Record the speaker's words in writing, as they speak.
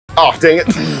Oh, dang it.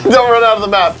 Don't run out of the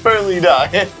map. Apparently you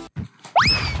die.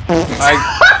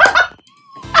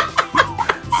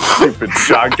 Stupid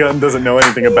shotgun doesn't know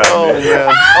anything about Oh, me.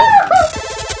 man.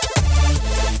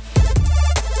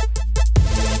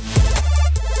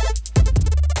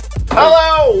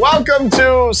 Hello, welcome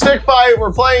to Stick Fight.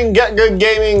 We're playing Get Good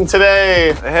Gaming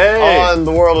today on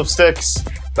the World of Sticks.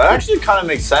 That actually kind of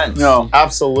makes sense. No.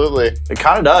 Absolutely. It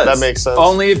kind of does. That makes sense.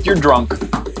 Only if you're drunk.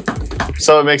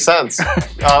 So it makes sense.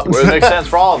 Well, it makes sense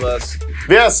for all of us.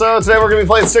 Yeah, so today we're going to be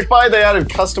playing Stick Fight. They added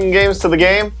custom games to the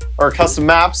game, or custom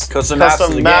maps. Custom maps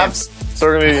to the game. So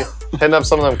we're going to be hitting up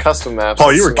some of them custom maps. Oh,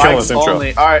 you were killing this intro.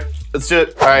 Only. All right, let's do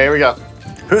it. All right, here we go.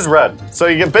 Who's red? So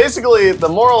you get basically, the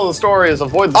moral of the story is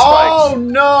avoid the spikes. Oh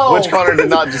no! Which Connor did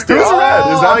not just do. Who's red?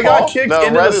 Is that I got Paul? kicked No,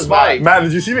 into red the is spike. Matt,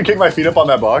 did you see me kick my feet up on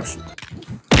that box?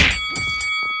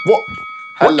 What?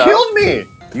 Hello. What killed me?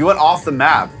 You went off the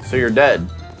map, so you're dead.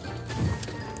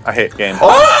 I hate games. Oh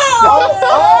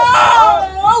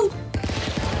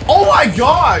my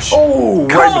gosh! Oh, right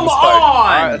Come to the spike. on! All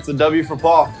right, that's a W for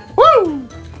Paul. Woo!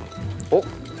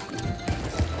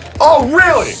 Oh,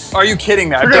 really? Are you kidding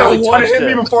me? I You're barely gonna one touched hit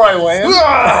me it. before I land?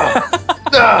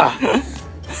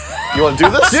 You want to do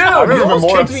this? Dude, I'm you even almost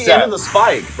more kicked me upset. into the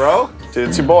spike, bro. Dude,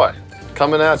 it's your boy.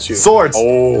 Coming at you. Swords.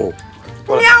 Oh.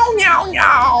 Meow, meow,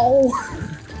 meow.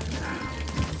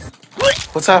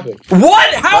 What's happening?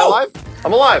 What? Am I How? alive?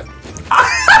 I'm alive.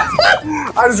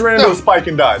 I just ran into a spike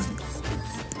and died.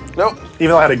 Nope. Even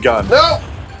though I had a gun. No!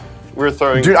 We were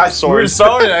throwing Dude, I swords. We were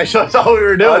throwing it. That's all we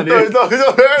were doing, dude. Wait,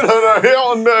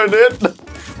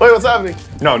 what's happening?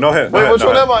 No, no hit. No Wait, hit, which no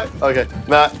one hit. am I? Okay,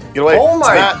 Matt, get away. Oh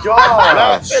my Matt,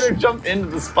 gosh. Tanner jumped into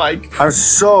the spike. I'm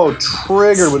so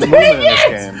triggered with movement in this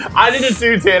game. I did it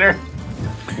too, Tanner.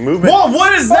 Movement. Whoa,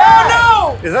 what is that?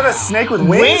 Oh, Is that a snake with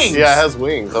wings? Wings. Yeah, it has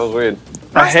wings. That was weird.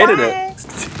 I hated it.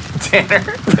 Tanner.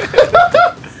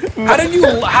 How did you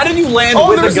land Oh,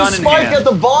 with there's a gun a in spike hand? at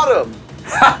the bottom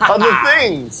of the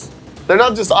things. They're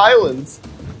not just islands.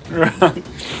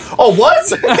 Oh, what?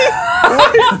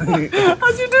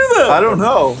 How'd you do that? I don't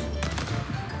know.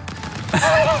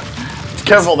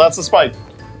 Careful, that's a spike.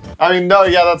 I mean, no,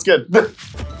 yeah, that's good.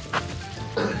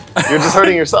 You're just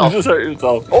hurting yourself. You just hurt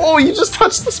yourself. Oh, you just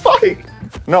touched the spike.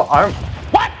 No, I'm.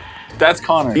 That's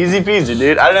Connor. Easy peasy,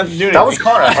 dude. I didn't have to do anything. That was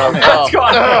Connor. That's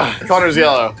Connor. Connor's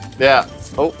yellow. Yeah.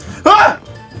 Oh. Ah!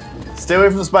 Stay away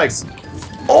from the spikes.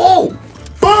 Oh!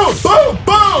 Boom! Boom!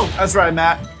 Boom! That's right,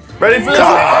 Matt. Ready for this?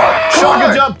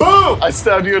 Shotgun jump. Boom! I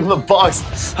stabbed you into the box.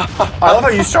 I love how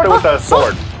you started with that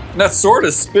sword. That sword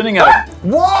is spinning out.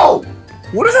 Whoa!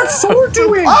 What is that sword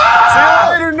doing? See you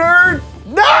later, nerd.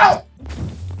 No!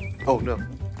 Oh, no.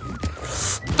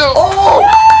 Oh!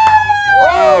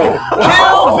 Oh!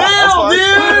 Bill,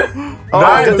 dude!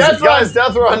 Alright, guys,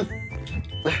 death run.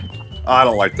 I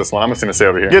don't like this one. I'm just gonna stay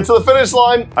over here. Get to the finish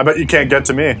line. I bet you can't get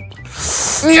to me.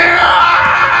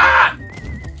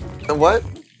 What?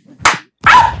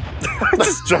 I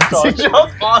just jumped on. He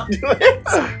jumped onto it.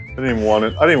 I didn't even want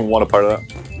it. I didn't even want a part of that.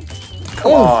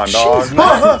 Come on, dog.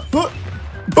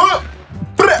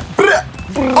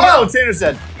 Oh, Tanner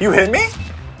said. You hit me?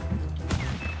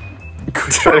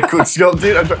 Try to quick scope,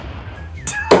 dude.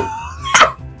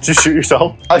 Did you shoot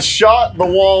yourself? I shot the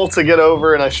wall to get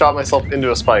over, and I shot myself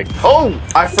into a spike. Oh,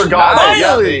 I forgot.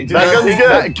 Finally! That gun's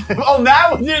good. Oh,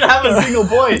 Matt didn't have a single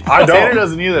point. I don't. Tanner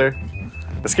doesn't either.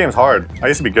 This game's hard. I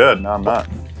used to be good. Now I'm not.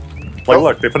 Like,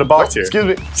 look, they put a box here. Excuse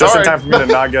me. Just Sorry. in time for me to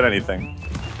not get anything.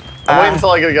 I'm waiting until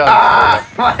I get a gun.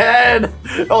 My head.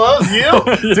 Oh, that was you?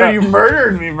 Yeah. Dude, you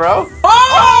murdered me, bro.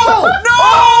 Oh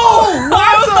no!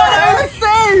 Why was that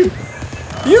safe?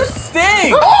 You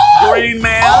stink, green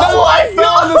man. Oh, I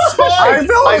fell on the spike. I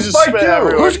fell on the just spike spit too.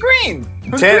 everywhere. Who's green?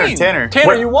 Who's Tanner, green? Tanner.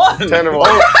 Tanner, you won. Tanner won.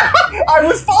 I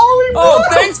was following. Oh,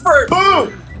 thanks for.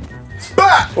 Boom!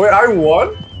 Bat! Wait, I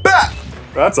won? Bat!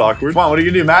 That's awkward. Come on, what are you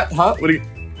gonna do, Matt? Huh? What are you?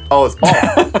 Oh, it's Paul.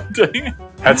 Dang it.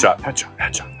 Headshot, headshot,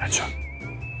 headshot, headshot.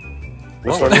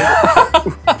 Which one?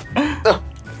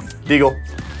 Deagle.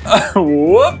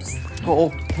 Whoops.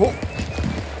 Oh.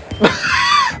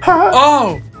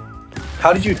 Oh.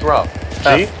 How did you throw? G?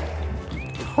 I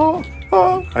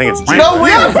think it's G. No,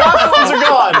 wait, the platforms are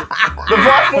gone. The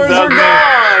platforms are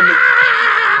gone.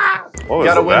 What was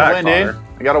Gotta win that, to win, dude. Connor?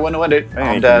 I gotta win to win, dude. Man, I'm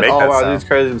you can dead. make Oh, that wow, sound. this is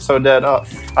crazy. I'm so dead. Oh.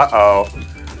 Uh-oh.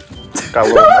 Got a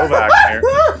little Novak here.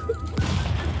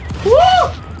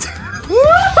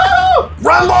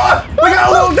 Run, boy! We got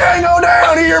a little dango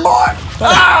down here, boy!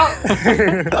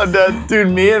 I'm dead. Dude,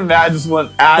 me and Matt just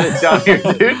went at it down here,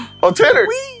 dude. Oh, Tanner.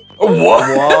 What?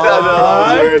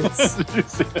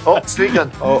 Oh, snake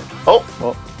gun. Oh. Oh.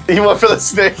 He went for the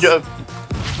snake gun.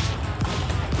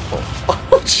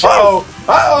 Oh, jeez. Uh-oh!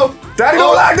 Uh-oh! Daddy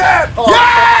don't like that!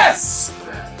 Yes!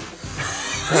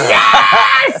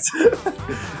 Yes!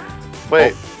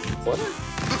 Wait. What?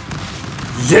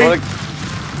 Yeet.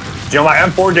 Yo, my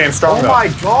M4 game's strong Oh though. my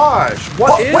gosh!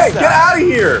 What is Wait, that? get out of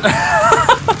here!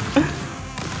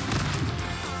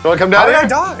 You wanna come down How did here? I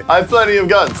die? I have plenty of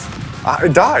guns. I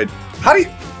died. How do you?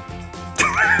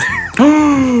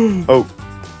 Oh.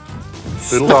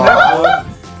 Stop.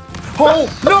 Oh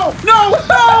no!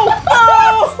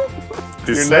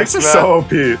 These You're snakes next, are so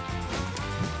OP.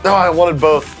 No, I wanted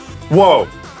both. Whoa.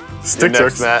 You're Stick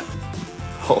next, jerks. Matt.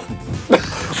 Oh.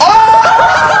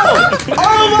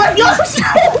 Oh my gosh!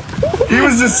 He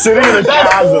was just sitting in a That's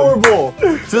chasm. horrible.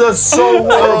 Dude, that's so Oh,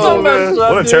 horrible. man.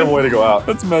 What a terrible way to go out.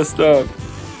 That's messed up.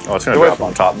 Oh, it's gonna Go away drop from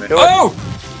on top of me. Oh!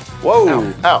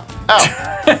 Whoa. Ow. Ow.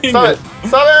 Stop it.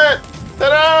 Stop it.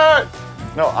 Ta-da!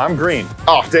 No, I'm green.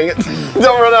 Oh, dang it.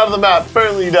 Don't run out of the map.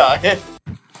 Apparently you die.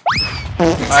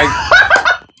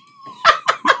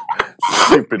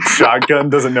 Stupid shotgun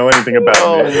doesn't know anything about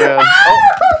Oh, me. man.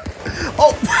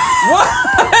 What?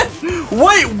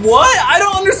 Wait, what? I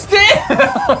don't understand.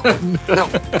 No,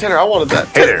 Tanner, I wanted that.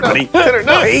 Hey there, buddy. Tanner,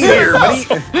 no. Hey there, buddy.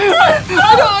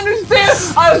 I don't understand.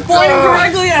 I was pointing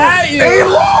directly at you. Hey,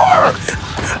 Lord!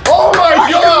 Oh my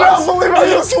I god! cannot believe I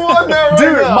just won that right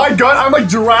Dude, now. my gun, I'm like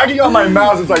dragging on my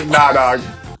mouse. It's like, nah, dog.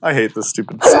 I hate this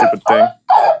stupid thing.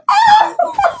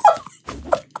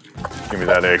 Give me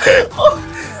that AK.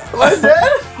 What's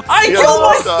that? I You killed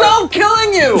almost myself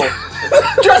killing you.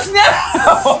 Just now.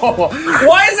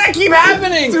 Why does that keep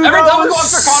happening? Dude, Every that time we go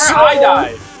was after Connor, so I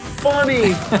die.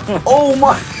 Funny. Oh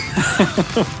my.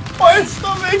 My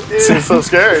stomach, dude. Seems so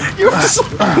scared. You were just.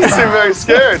 You seem very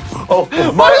scared. Oh,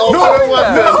 my ultimate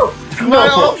weapon. My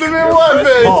ultimate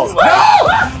weapon. Balls.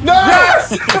 No!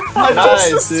 Yes!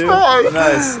 Nice, dude.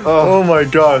 Nice. Oh my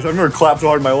gosh, I've never clapped so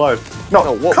hard in my life. No,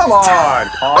 whoa. come on,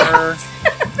 Connor.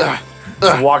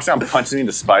 Just walks down, punches me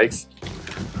into spikes.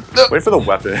 Wait for the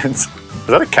weapons. Is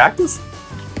that a cactus?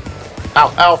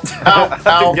 Ow, ow, ow,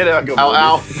 ow. Get it, go, Ow,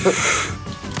 ow.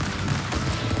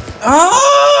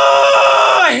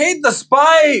 Oh, I hate the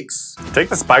spikes. Take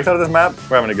the spikes out of this map.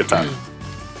 We're having a good time.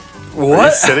 What? Are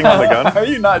you sitting on the gun? How are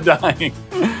you not dying?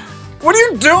 What are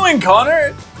you doing,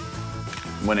 Connor?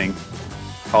 Winning.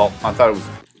 Oh, I thought it was.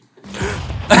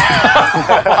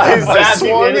 I Zapped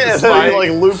swung into it the and then he spike.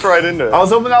 like looped right into it. I was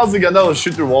hoping that was the gun that would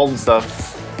shoot through walls and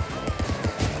stuff.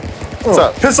 What's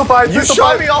up? Pistol fight, You pistol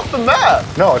shot fight. me off the map.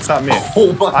 No, it's not me.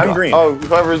 Oh my I'm God. green. Oh,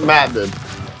 whoever Matt did.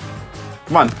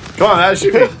 Come on, Matt,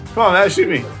 shoot me. Come on, Matt, shoot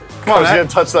me. Come I on, was gonna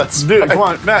Matt. touch that Dude, spike. come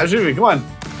on, Matt, shoot me. Come on.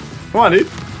 Come on, dude.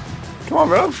 Come on,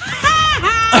 bro.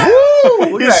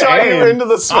 Woo! He shot you into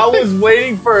the I spike. was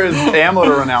waiting for his ammo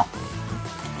to run out.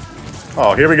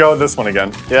 Oh, here we go with this one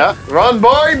again. Yeah? Run,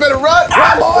 boy! You better run!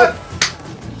 Run, boy!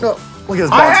 No, look at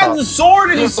this I bounce had off. the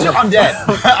sword and he's still. I'm dead.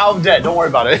 I'm dead. Don't worry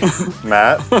about it.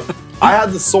 Matt, I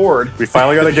had the sword. we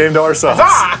finally got a game to ourselves.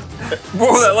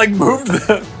 Whoa, that like moved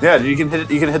the... Yeah, you can hit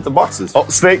it. You can hit the boxes. Oh,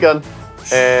 snake gun.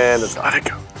 And it's Let it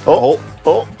go. oh,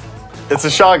 oh. It's a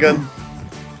shotgun.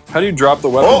 How do you drop the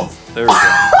weapon? There we go.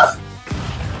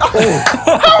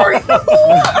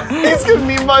 He's gonna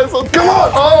need myself. Come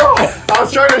on! Oh! I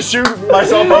was trying to shoot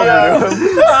myself over him. I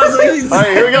was like, he's-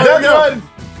 Alright, here we go, here we go.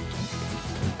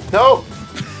 No!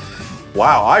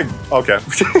 Wow, okay.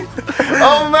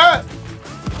 Oh, Matt!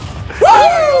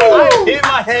 I hit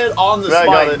my head on the Yeah, I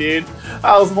got spike, it. dude.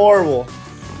 That was horrible.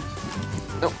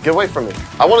 No, get away from me.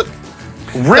 I want to.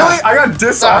 Really? I got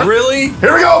dis off. Really?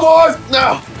 Here we go, boys!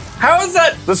 No! How is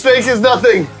that? The snake is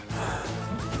nothing.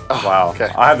 Wow. Okay.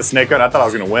 I had the snake gun. I thought I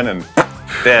was going to win and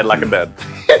dead like a bed.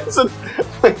 It's a.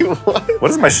 Wait, what? What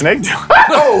does my snake do? I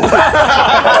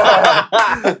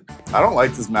don't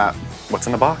like this map. What's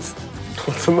in the box?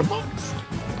 What's in the box?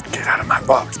 Get out of my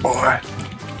box, boy.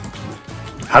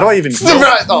 How do I even...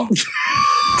 Right. Oh.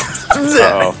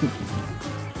 Uh-oh.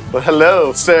 Well,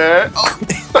 hello, sir.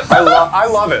 I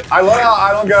love it. I love how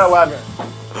I don't get a weapon.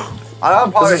 I'll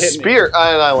probably There's a hit me. spear.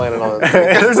 I landed on it.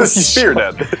 There's a spear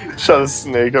dead. Shot a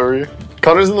snake over you.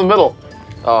 Connor's in the middle.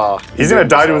 He's going to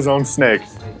die to his own snake.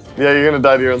 Yeah, you're gonna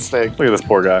die to your own snake. Look at this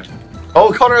poor guy.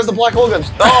 Oh, Connor has the black hole gun.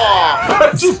 Oh!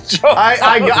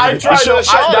 I tried should've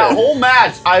shot that it. whole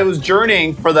match. I was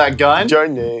journeying for that gun,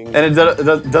 Journeying. and it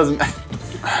doesn't.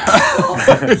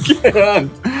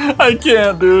 I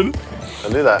can't, dude. I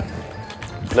knew that.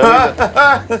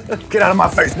 No, you didn't. Get out of my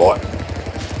face, boy.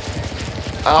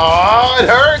 Oh, it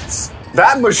hurts.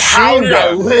 That How machine did I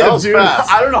gun. live, That was dude? fast.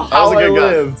 I don't know That was how a I good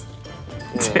gun. lived.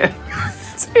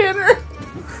 Tanner.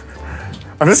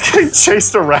 I'm just getting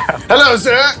chased around. Hello,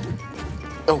 sir.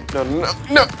 Oh, no, no,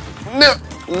 no, no,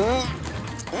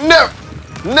 no,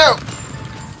 no.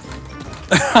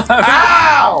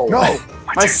 Ow! No.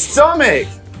 My stomach.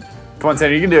 Come on,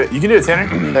 Tanner. You can do it. You can do it,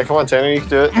 Tanner. Yeah, come on, Tanner, you can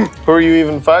do it. Who are you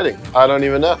even fighting? I don't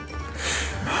even know.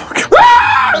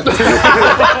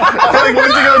 I like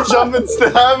went to go jump and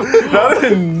stab. That would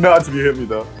have been nuts if you hit me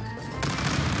though.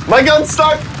 My gun's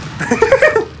stuck.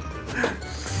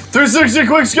 360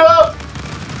 quick scope.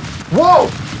 Whoa!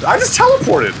 I just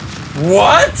teleported.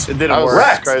 What? It didn't was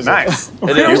work. crazy. Nice. It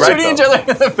We didn't were work, shooting each other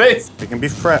in the face. We can be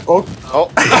friends. Oh.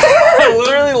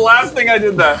 Literally, last thing I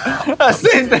did that.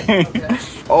 Same thing.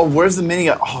 Oh, where's the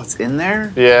minigun? Oh, it's in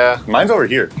there? Yeah. Mine's over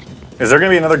here. Is there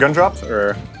gonna be another gun drop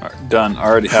or? Done.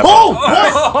 Already happened.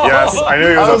 Oh! Yes, I knew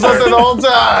he I was was up up there there. the whole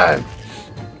time.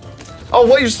 Oh,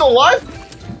 what? You're still alive?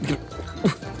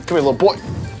 Come here, little boy.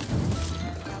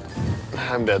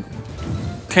 I'm dead.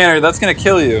 Tanner, that's gonna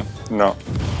kill you. No.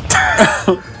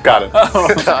 Got it.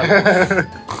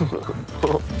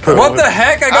 What the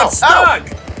heck? I got Ow, stuck.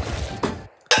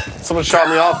 Someone shot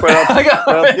me off right up. I got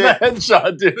right up a here.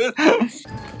 headshot, dude.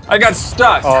 I got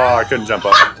stuck. Oh, I couldn't jump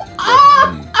up.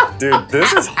 Dude,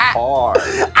 this is hard.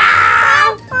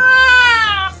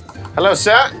 Hello,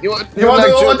 sir. You want You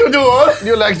want to do it?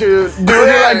 You like to do Would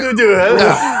you like to do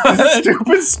it?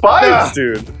 Stupid spikes,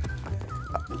 dude.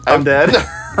 I'm dead.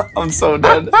 I'm so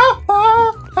dead.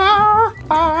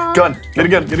 Gun. Get a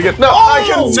gun. Get a gun. No, I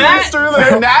can see Matt, through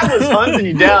there. Nat was hunting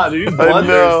you down, dude. He's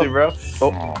bloodthirsty, bro.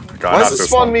 Oh my god. Why not does it this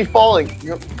spawn one. me falling?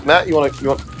 Matt, you want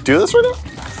to do this right now?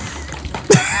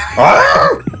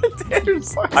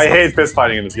 I hate fist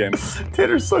fighting in this game.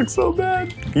 Tanner sucks so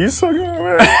bad. You suck. You're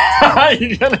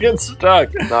gonna get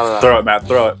stuck. No. Throw it, Matt.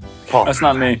 Throw it. That's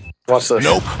not me. Watch this.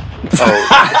 Nope.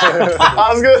 I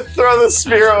was gonna throw the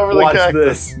spear over Watch the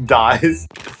cactus. this. Dies.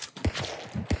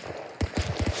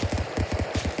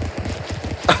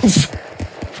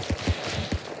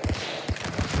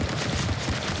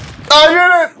 I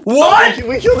did it! What?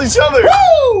 We killed each other.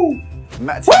 Woo!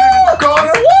 Matt,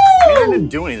 Tanner didn't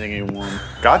do anything anymore.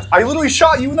 God, I literally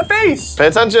shot you in the face. Pay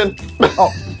attention.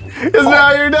 Oh. Because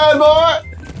now you're dead, boy.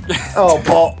 Oh,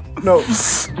 Paul. No.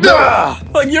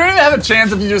 Like, you don't even have a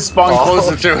chance if you just spawn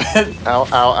closer to it. Ow, ow,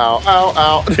 ow, ow,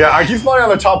 ow. Yeah, I keep spawning on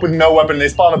the top with no weapon, and they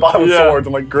spawn on the bottom with Yeah. swords.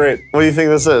 I'm like, great. What do you think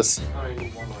this is?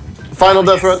 Final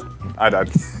death run. I died.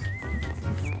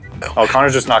 Oh,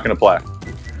 Connor's just not gonna play.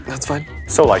 That's fine.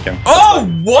 So like him. Oh,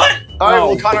 what? All right, Oh.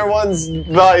 well, Connor won's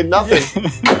by nothing.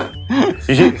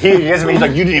 He's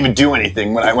like, you didn't even do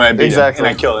anything when I beat Exactly. him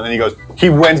and I killed him. And then he goes, he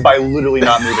wins by literally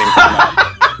not moving.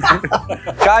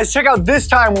 Guys, check out this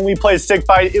time when we played Stick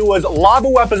Fight. It was lava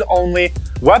weapons only.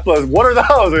 Weapons, what are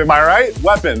those? Am I right?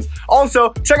 Weapons.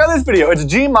 Also, check out this video. It's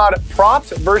Gmod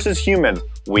props versus humans.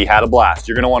 We had a blast.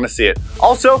 You're gonna want to see it.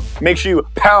 Also, make sure you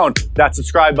pound that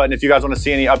subscribe button if you guys want to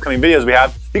see any upcoming videos we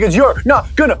have, because you're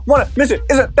not gonna want to miss it.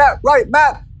 Isn't that right,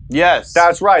 Matt? Yes.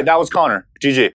 That's right. That was Connor. GG.